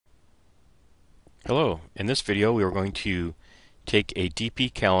Hello, in this video we are going to take a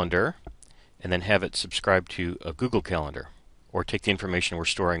DP calendar and then have it subscribe to a Google Calendar, or take the information we're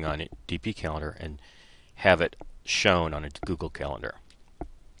storing on a DP calendar and have it shown on a Google Calendar.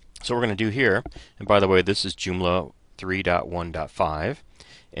 So what we're going to do here, and by the way this is Joomla 3.1.5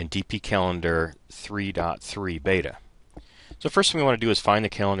 and DP Calendar 3.3 beta. So first thing we want to do is find the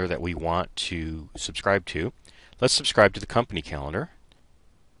calendar that we want to subscribe to. Let's subscribe to the company calendar.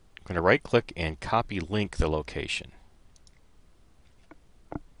 I'm going to right click and copy link the location.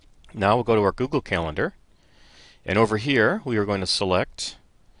 Now we'll go to our Google Calendar, and over here we are going to select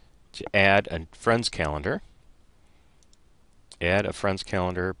to add a friend's calendar. Add a friend's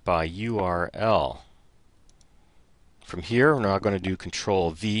calendar by URL. From here we're now going to do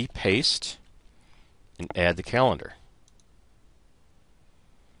Control V, paste, and add the calendar.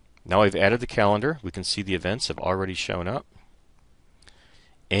 Now we've added the calendar, we can see the events have already shown up.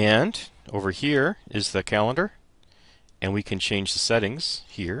 And over here is the calendar, and we can change the settings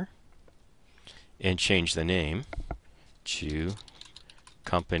here and change the name to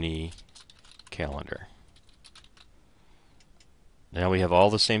company calendar. Now we have all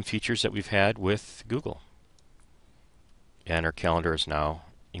the same features that we've had with Google, and our calendar is now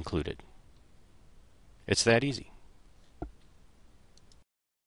included. It's that easy.